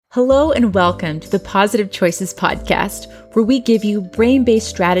Hello and welcome to the Positive Choices Podcast, where we give you brain-based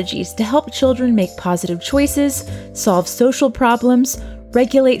strategies to help children make positive choices, solve social problems,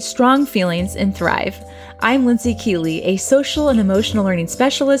 regulate strong feelings, and thrive. I'm Lindsay Keeley, a social and emotional learning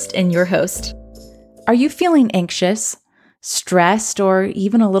specialist and your host. Are you feeling anxious, stressed, or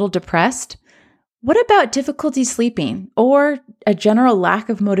even a little depressed? What about difficulty sleeping or a general lack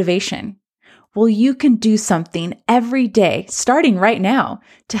of motivation? Well, you can do something every day, starting right now,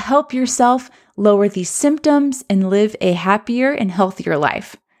 to help yourself lower these symptoms and live a happier and healthier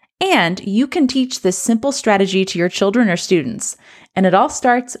life. And you can teach this simple strategy to your children or students. And it all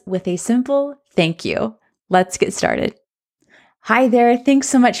starts with a simple thank you. Let's get started. Hi there. Thanks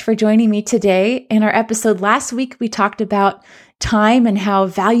so much for joining me today. In our episode last week, we talked about time and how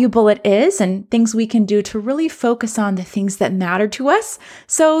valuable it is and things we can do to really focus on the things that matter to us.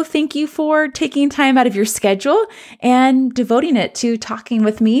 So thank you for taking time out of your schedule and devoting it to talking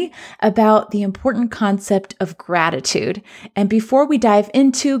with me about the important concept of gratitude. And before we dive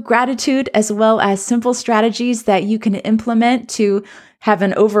into gratitude, as well as simple strategies that you can implement to have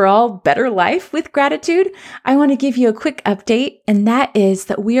an overall better life with gratitude, I want to give you a quick update, and that is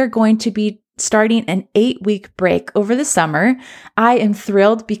that we are going to be starting an 8-week break over the summer. I am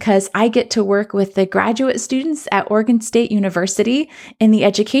thrilled because I get to work with the graduate students at Oregon State University in the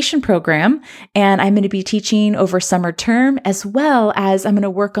education program, and I'm going to be teaching over summer term, as well as I'm going to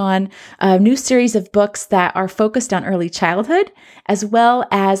work on a new series of books that are focused on early childhood, as well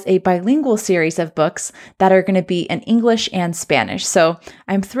as a bilingual series of books that are going to be in English and Spanish. So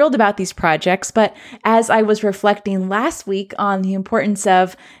I'm thrilled about these projects, but as I was reflecting last week on the importance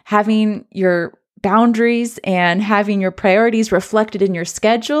of having your boundaries and having your priorities reflected in your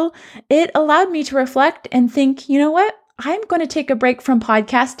schedule, it allowed me to reflect and think, you know what? I'm going to take a break from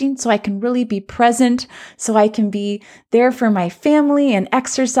podcasting so I can really be present, so I can be there for my family and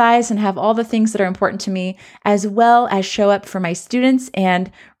exercise and have all the things that are important to me, as well as show up for my students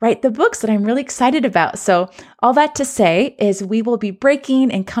and write the books that I'm really excited about. So all that to say is we will be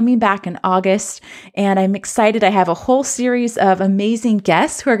breaking and coming back in August, and I'm excited. I have a whole series of amazing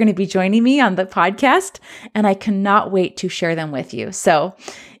guests who are going to be joining me on the podcast, and I cannot wait to share them with you. So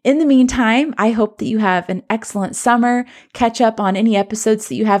in the meantime, I hope that you have an excellent summer. Catch up on any episodes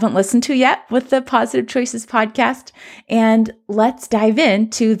that you haven't listened to yet with the Positive Choices podcast, and let's dive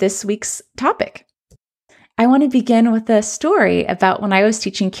into this week's topic. I want to begin with a story about when I was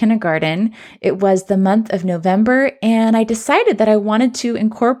teaching kindergarten. It was the month of November, and I decided that I wanted to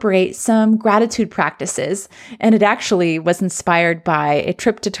incorporate some gratitude practices. And it actually was inspired by a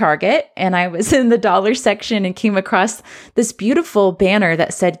trip to Target, and I was in the dollar section and came across this beautiful banner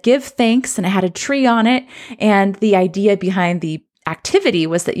that said, "Give thanks," and it had a tree on it. And the idea behind the activity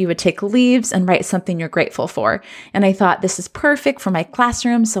was that you would take leaves and write something you're grateful for. And I thought, this is perfect for my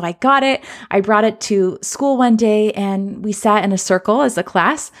classroom. So I got it. I brought it to school one day, and we sat in a circle as a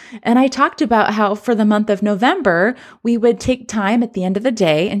class. And I talked about how for the month of November, we would take time at the end of the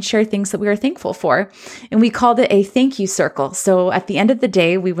day and share things that we were thankful for. And we called it a thank you circle. So at the end of the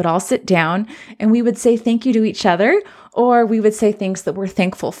day, we would all sit down and we would say thank you to each other, or we would say things that we're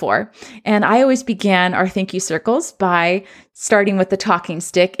thankful for. And I always began our thank you circles by starting with the talking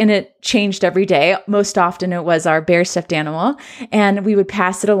stick, and it changed every day. Most often it was our bear stuffed animal, and we would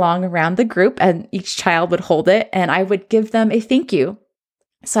pass it along around the group, and each child would hold it, and I would give them a thank you.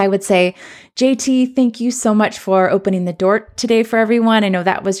 So I would say, JT, thank you so much for opening the door today for everyone. I know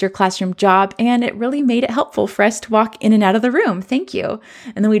that was your classroom job, and it really made it helpful for us to walk in and out of the room. Thank you.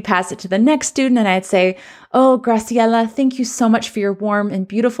 And then we'd pass it to the next student, and I'd say, oh, Graciela, thank you so much for your warm and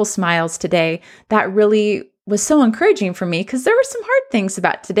beautiful smiles today. That really was so encouraging for me because there were some hard things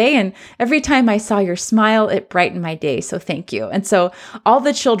about today. And every time I saw your smile, it brightened my day. So thank you. And so all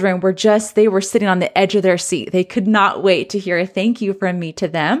the children were they were sitting on the edge of their seat. They could not wait to hear a thank you from me to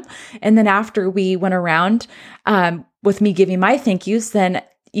them. And then after we went around with me giving my thank yous, then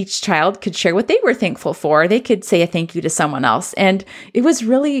each child could share what they were thankful for. They could say a thank you to someone else. And it was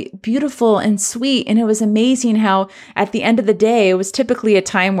really beautiful and sweet. And it was amazing how at the end of the day, it was typically a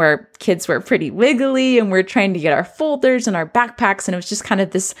time where kids were pretty wiggly and we're trying to get our folders and our backpacks. And it was just kind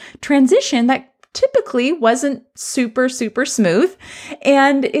of this transition that typically wasn't super smooth.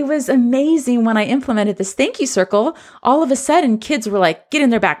 And it was amazing when I implemented this thank you circle. All of a sudden, kids were like, get in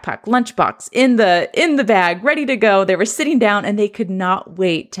their backpack, lunchbox, in the bag, ready to go. They were sitting down and they could not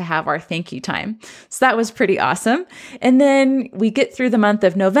wait to have our thank you time. So that was pretty awesome. And then we get through the month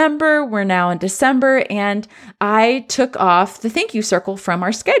of November. We're now in December, and I took off the thank you circle from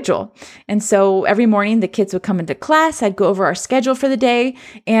our schedule. And so every morning the kids would come into class. I'd go over our schedule for the day,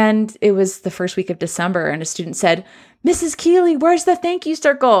 and it was the first week of December, and a student said, Mrs. Keeley, where's the thank you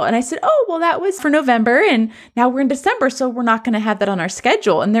circle? And I said, oh, well, that was for November and now we're in December, so we're not going to have that on our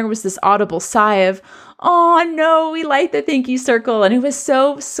schedule. And there was this audible sigh of, oh no, we like the thank you circle. And it was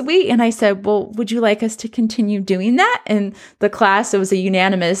so sweet. And I said, well, would you like us to continue doing that? And the class, it was a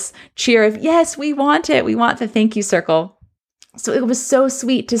unanimous cheer of, yes, we want it. We want the thank you circle. So it was so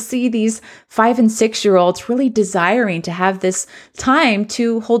sweet to see these 5 and 6-year-olds really desiring to have this time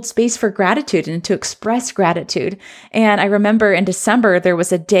to hold space for gratitude and to express gratitude. And I remember in December, there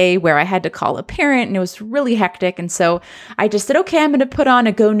was a day where I had to call a parent and it was really hectic. And so I just said, okay, I'm going to put on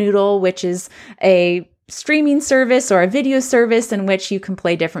a GoNoodle, which is a streaming service or a video service in which you can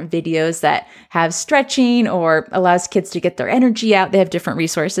play different videos that have stretching or allows kids to get their energy out. They have different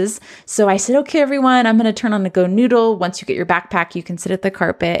resources. So I said, okay, everyone, I'm going to turn on the GoNoodle. Once you get your backpack, you can sit at the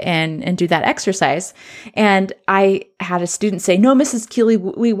carpet and do that exercise. And I had a student say, no, Mrs. Keeley,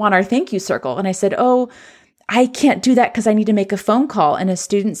 we want our thank you circle. And I said, oh, I can't do that because I need to make a phone call. And a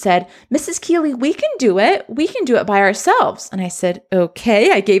student said, Mrs. Keeley, we can do it. We can do it by ourselves. And I said,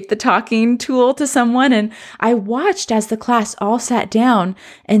 okay. I gave the talking tool to someone and I watched as the class all sat down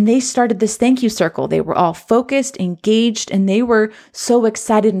and they started this thank you circle. They were all focused, engaged, and they were so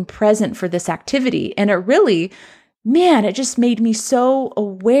excited and present for this activity. And it really, man, it just made me so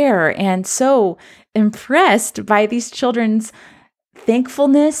aware and so impressed by these children's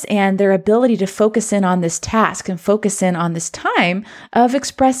thankfulness and their ability to focus in on this task and focus in on this time of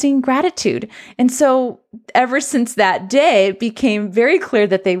expressing gratitude. And so ever since that day, it became very clear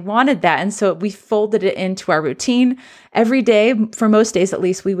that they wanted that. And so we folded it into our routine. Every day, for most days at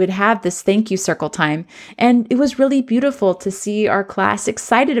least, we would have this thank you circle time. And it was really beautiful to see our class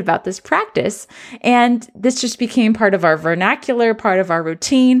excited about this practice. And this just became part of our vernacular, part of our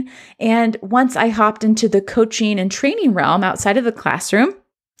routine. And once I hopped into the coaching and training realm outside of the classroom,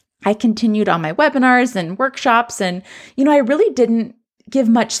 I continued on my webinars and workshops. And, I really didn't give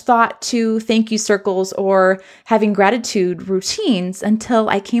much thought to thank you circles or having gratitude routines until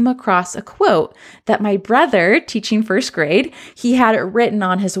I came across a quote that my brother, teaching first grade, he had it written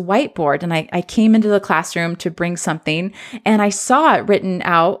on his whiteboard. And I came into the classroom to bring something and I saw it written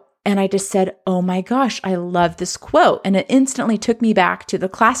out. And I just said, oh my gosh, I love this quote. And it instantly took me back to the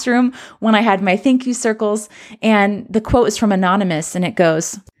classroom when I had my thank you circles. And the quote is from Anonymous and it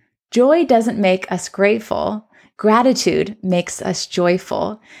goes, "Joy doesn't make us grateful. Gratitude makes us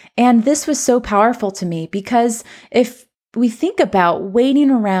joyful." And this was so powerful to me because if we think about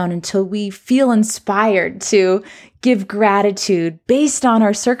waiting around until we feel inspired to give gratitude based on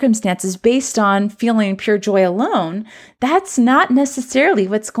our circumstances, based on feeling pure joy alone, that's not necessarily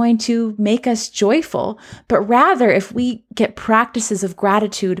what's going to make us joyful. But rather, if we get practices of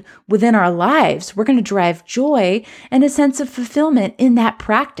gratitude within our lives, we're going to drive joy and a sense of fulfillment in that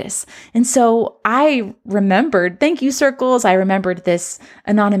practice. And so I remembered thank you circles. I remembered this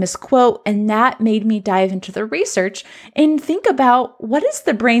anonymous quote, and that made me dive into the research and think about, what does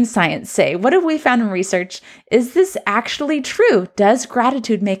the brain science say? What have we found in research? Is this actually true? Does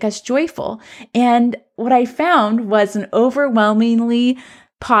gratitude make us joyful? And what I found was an overwhelmingly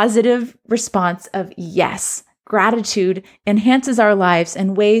positive response of yes. Gratitude enhances our lives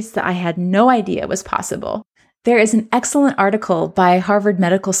in ways that I had no idea was possible. There is an excellent article by Harvard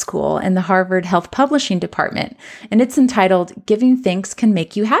Medical School and the Harvard Health Publishing Department, and it's entitled "Giving Thanks Can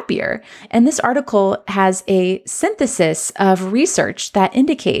Make You Happier." And this article has a synthesis of research that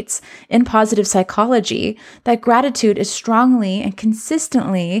indicates in positive psychology that gratitude is strongly and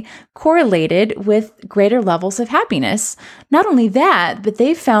consistently correlated with greater levels of happiness. Not only that, but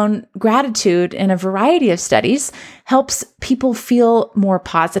they've found gratitude in a variety of studies helps people feel more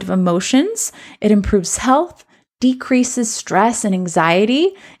positive emotions. It improves health, decreases stress and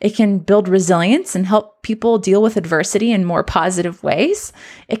anxiety. It can build resilience and help people deal with adversity in more positive ways.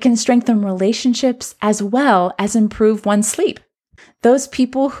 It can strengthen relationships as well as improve one's sleep. Those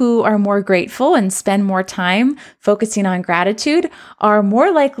people who are more grateful and spend more time focusing on gratitude are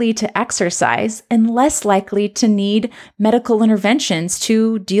more likely to exercise and less likely to need medical interventions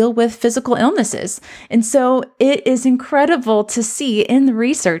to deal with physical illnesses. And so it is incredible to see in the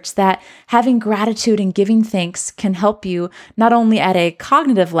research that having gratitude and giving thanks can help you not only at a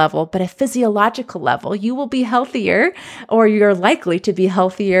cognitive level, but a physiological level. You will be healthier, or you're likely to be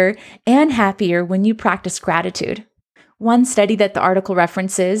healthier and happier when you practice gratitude. One study that the article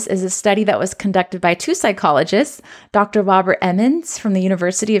references is a study that was conducted by 2 psychologists, Dr. Robert Emmons from the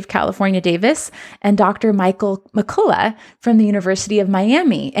University of California, Davis, and Dr. Michael McCullough from the University of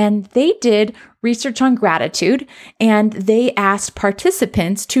Miami. And they did research on gratitude, and they asked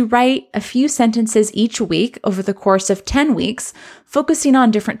participants to write a few sentences each week over the course of 10 weeks, focusing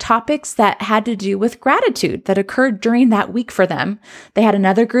on different topics that had to do with gratitude that occurred during that week for them. They had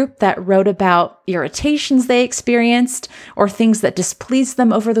another group that wrote about irritations they experienced or things that displeased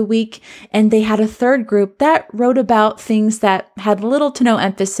them over the week. And they had a third group that wrote about things that had little to no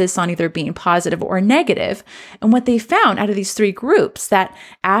emphasis on either being positive or negative. And what they found out of these three groups, that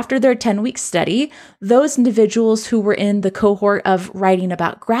after their 10-week study, those individuals who were in the cohort of writing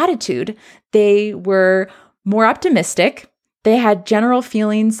about gratitude, they were more optimistic. They had general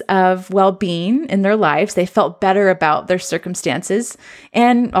feelings of well-being in their lives. They felt better about their circumstances.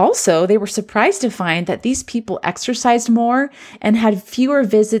 And also, they were surprised to find that these people exercised more and had fewer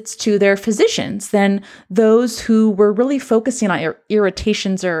visits to their physicians than those who were really focusing on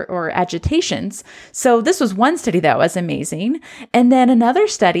irritations or agitations. So this was one study that was amazing. And then another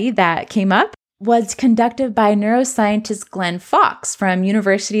study that came up was conducted by neuroscientist Glenn Fox from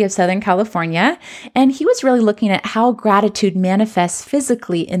University of Southern California. And he was really looking at how gratitude manifests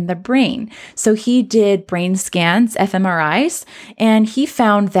physically in the brain. So he did brain scans, fMRIs, and he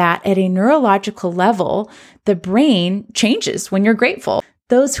found that at a neurological level, the brain changes when you're grateful.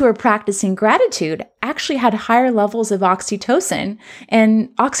 Those who are practicing gratitude actually had higher levels of oxytocin. And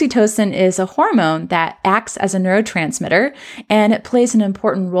oxytocin is a hormone that acts as a neurotransmitter, and it plays an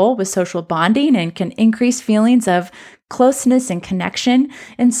important role with social bonding and can increase feelings of closeness and connection.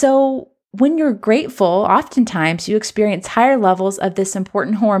 And so when you're grateful, oftentimes you experience higher levels of this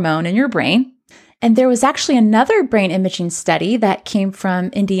important hormone in your brain. And there was actually another brain imaging study that came from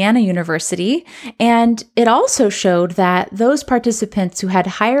Indiana University, and it also showed that those participants who had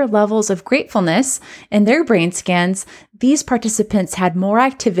higher levels of gratefulness in their brain scans, these participants had more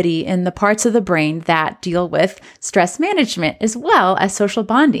activity in the parts of the brain that deal with stress management as well as social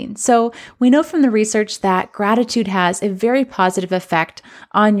bonding. So we know from the research that gratitude has a very positive effect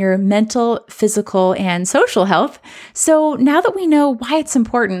on your mental, physical, and social health. So now that we know why it's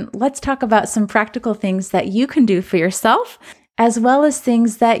important, let's talk about some practical things that you can do for yourself, as well as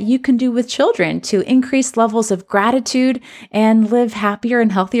things that you can do with children to increase levels of gratitude and live happier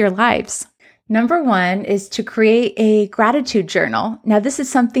and healthier lives. Number one is to create a gratitude journal. Now, this is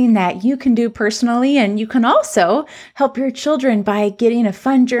something that you can do personally, and you can also help your children by getting a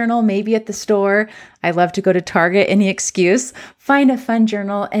fun journal, maybe at the store. I love to go to Target, any excuse, find a fun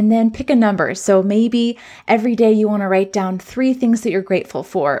journal, and then pick a number. So maybe every day you want to write down 3 things that you're grateful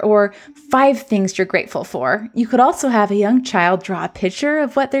for, or 5 things you're grateful for. You could also have a young child draw a picture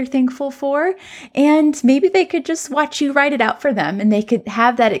of what they're thankful for, and maybe they could just watch you write it out for them, and they could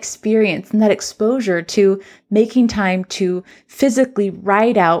have that experience and that exposure to making time to physically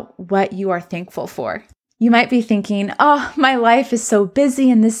write out what you are thankful for. You might be thinking, oh, my life is so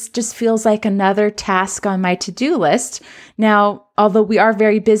busy and this just feels like another task on my to-do list. Now, although we are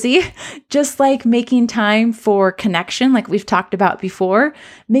very busy, just like making time for connection, like we've talked about before,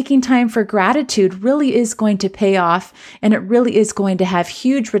 making time for gratitude really is going to pay off, and it really is going to have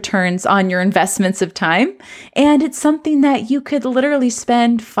huge returns on your investments of time. And it's something that you could literally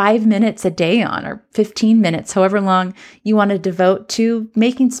spend 5 minutes a day on, or 15 minutes, however long you want to devote to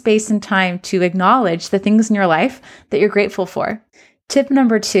making space and time to acknowledge the things in your life that you're grateful for. Tip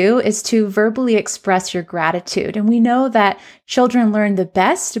number 2 is to verbally express your gratitude. And we know that children learn the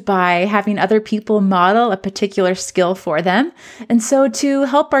best by having other people model a particular skill for them. And so to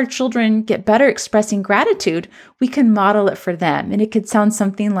help our children get better expressing gratitude, we can model it for them. And it could sound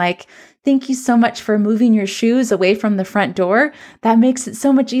something like, "Thank you so much for moving your shoes away from the front door. That makes it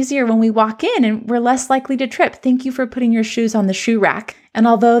so much easier when we walk in and we're less likely to trip. Thank you for putting your shoes on the shoe rack." And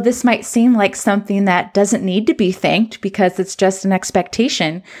although this might seem like something that doesn't need to be thanked because it's just an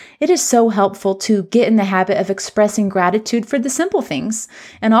expectation, it is so helpful to get in the habit of expressing gratitude for the simple things.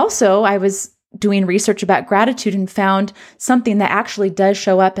 And also, I was doing research about gratitude and found something that actually does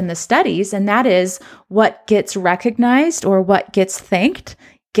show up in the studies, and that is what gets recognized or what gets thanked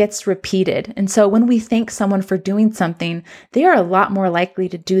gets repeated. And so when we thank someone for doing something, they are a lot more likely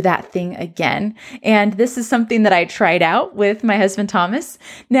to do that thing again. And this is something that I tried out with my husband, Thomas.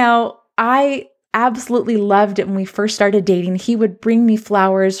 Now, I absolutely loved it when we first started dating. He would bring me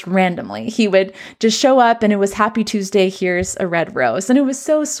flowers randomly. He would just show up and it was Happy Tuesday, here's a red rose. And it was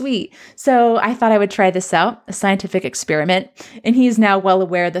so sweet. So I thought I would try this out, a scientific experiment. And he is now well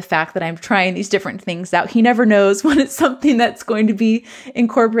aware of the fact that I'm trying these different things out. He never knows when it's something that's going to be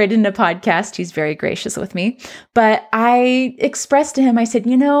incorporated in a podcast. He's very gracious with me. But I expressed to him, I said,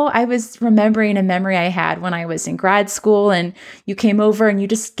 I was remembering a memory I had when I was in grad school and you came over and you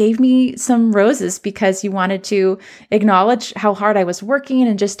just gave me some roses. roses because you wanted to acknowledge how hard I was working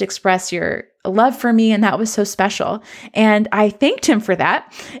and just express your love for me. And that was so special. And I thanked him for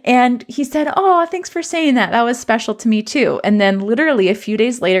that. And he said, oh, thanks for saying that. That was special to me too. And then literally a few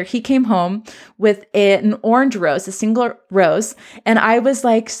days later, he came home with an orange rose, a single rose. And I was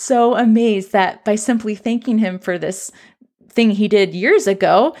like so amazed that by simply thanking him for this thing he did years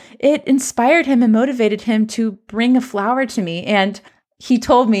ago, it inspired him and motivated him to bring a flower to me. And he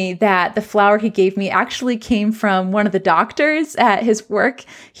told me that the flower he gave me actually came from one of the doctors at his work.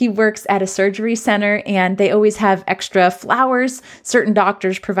 He works at a surgery center and they always have extra flowers. Certain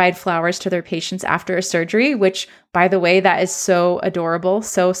doctors provide flowers to their patients after a surgery, which, by the way, that is so adorable,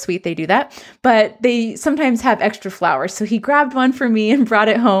 so sweet they do that. But they sometimes have extra flowers. So he grabbed one for me and brought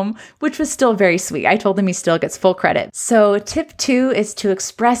it home, which was still very sweet. I told him he still gets full credit. So tip 2 is to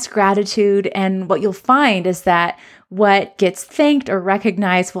express gratitude. And what you'll find is that what gets thanked or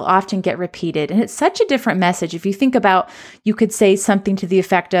recognized will often get repeated. And it's such a different message. If you think about, you could say something to the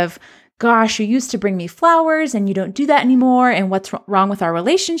effect of, gosh, you used to bring me flowers and you don't do that anymore. And what's wrong with our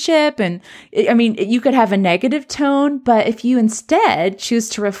relationship? And I mean, you could have a negative tone, but if you instead choose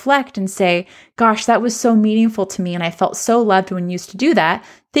to reflect and say, gosh, that was so meaningful to me and I felt so loved when you used to do that.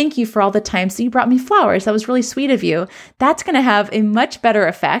 Thank you for all the times that you brought me flowers. That was really sweet of you. That's going to have a much better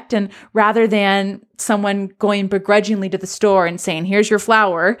effect. And rather than someone going begrudgingly to the store and saying, here's your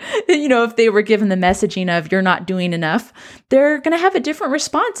flower, if they were given the messaging of you're not doing enough, they're going to have a different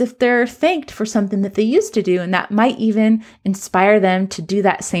response if they're thanked for something that they used to do. And that might even inspire them to do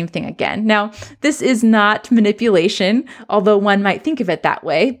that same thing again. Now, this is not manipulation, although one might think of it that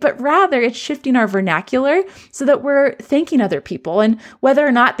way, but rather it's shifting our vernacular so that we're thanking other people. And whether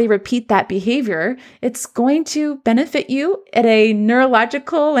or not they repeat that behavior, it's going to benefit you at a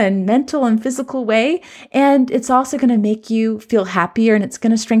neurological and mental and physical way. And it's also going to make you feel happier and it's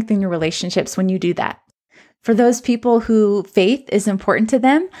going to strengthen your relationships when you do that. For those people who faith is important to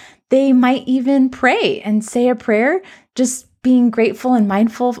them, they might even pray and say a prayer, just being grateful and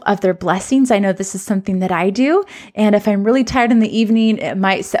mindful of their blessings. I know this is something that I do. And if I'm really tired in the evening,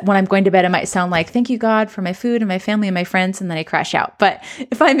 when I'm going to bed, it might sound like, thank you, God, for my food and my family and my friends. And then I crash out. But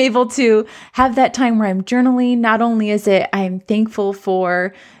if I'm able to have that time where I'm journaling, not only is it I'm thankful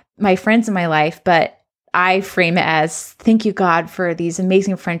for my friends in my life, but I frame it as thank you, God, for these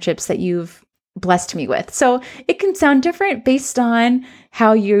amazing friendships that you've blessed me with. So it can sound different based on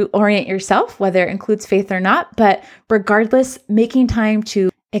how you orient yourself, whether it includes faith or not. But regardless, making time to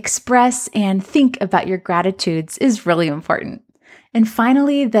express and think about your gratitudes is really important. And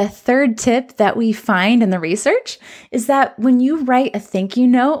finally, the third tip that we find in the research is that when you write a thank you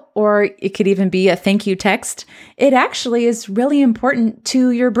note, or it could even be a thank you text, it actually is really important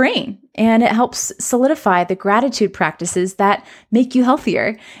to your brain. And it helps solidify the gratitude practices that make you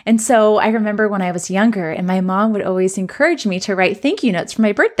healthier. And so I remember when I was younger and my mom would always encourage me to write thank you notes for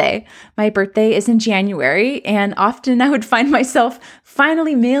my birthday. My birthday is in January, and often I would find myself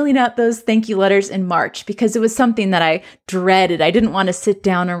finally mailing out those thank you letters in March because it was something that I dreaded. I didn't want to sit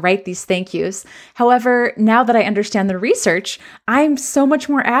down and write these thank yous. However, now that I understand the research, I'm so much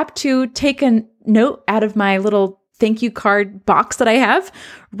more apt to take a note out of my little thank you card box that I have,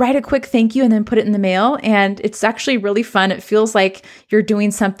 write a quick thank you and then put it in the mail. And it's actually really fun. It feels like you're doing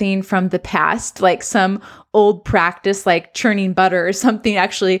something from the past, like some old practice, like churning butter or something,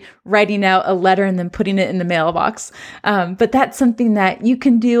 actually writing out a letter and then putting it in the mailbox. But that's something that you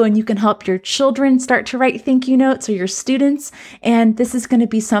can do, and you can help your children start to write thank you notes, or your students. And this is going to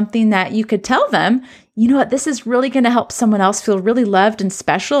be something that you could tell them, you know what, this is really going to help someone else feel really loved and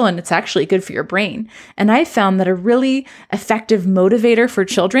special, and it's actually good for your brain. And I found that a really effective motivator for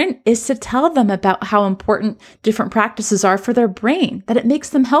children is to tell them about how important different practices are for their brain, that it makes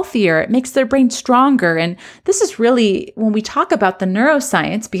them healthier, it makes their brain stronger. And this is really, when we talk about the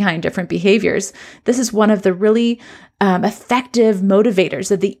neuroscience behind different behaviors, this is one of the really effective motivators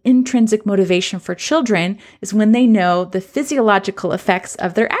of the intrinsic motivation for children is when they know the physiological effects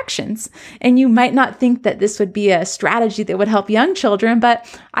of their actions. And you might not think that this would be a strategy that would help young children,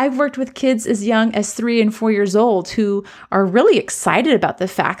 but I've worked with kids as young as 3 and 4 years old who are really excited about the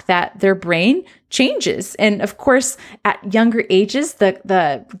fact that their brain changes. And of course, at younger ages,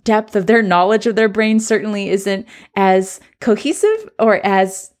 the depth of their knowledge of their brain certainly isn't as cohesive or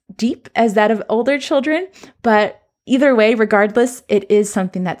as deep as that of older children, but either way, regardless, it is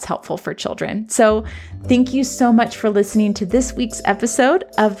something that's helpful for children. So thank you so much for listening to this week's episode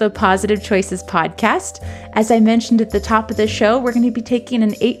of the Positive Choices podcast. As I mentioned at the top of the show, we're going to be taking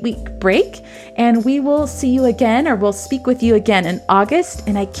an 8-week break, and we will see you again, or we'll speak with you again in August.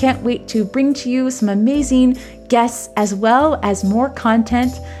 And I can't wait to bring to you some amazing guests as well as more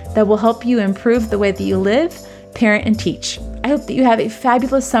content that will help you improve the way that you live, parent, and teach. I hope that you have a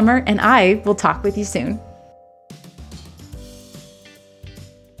fabulous summer, and I will talk with you soon.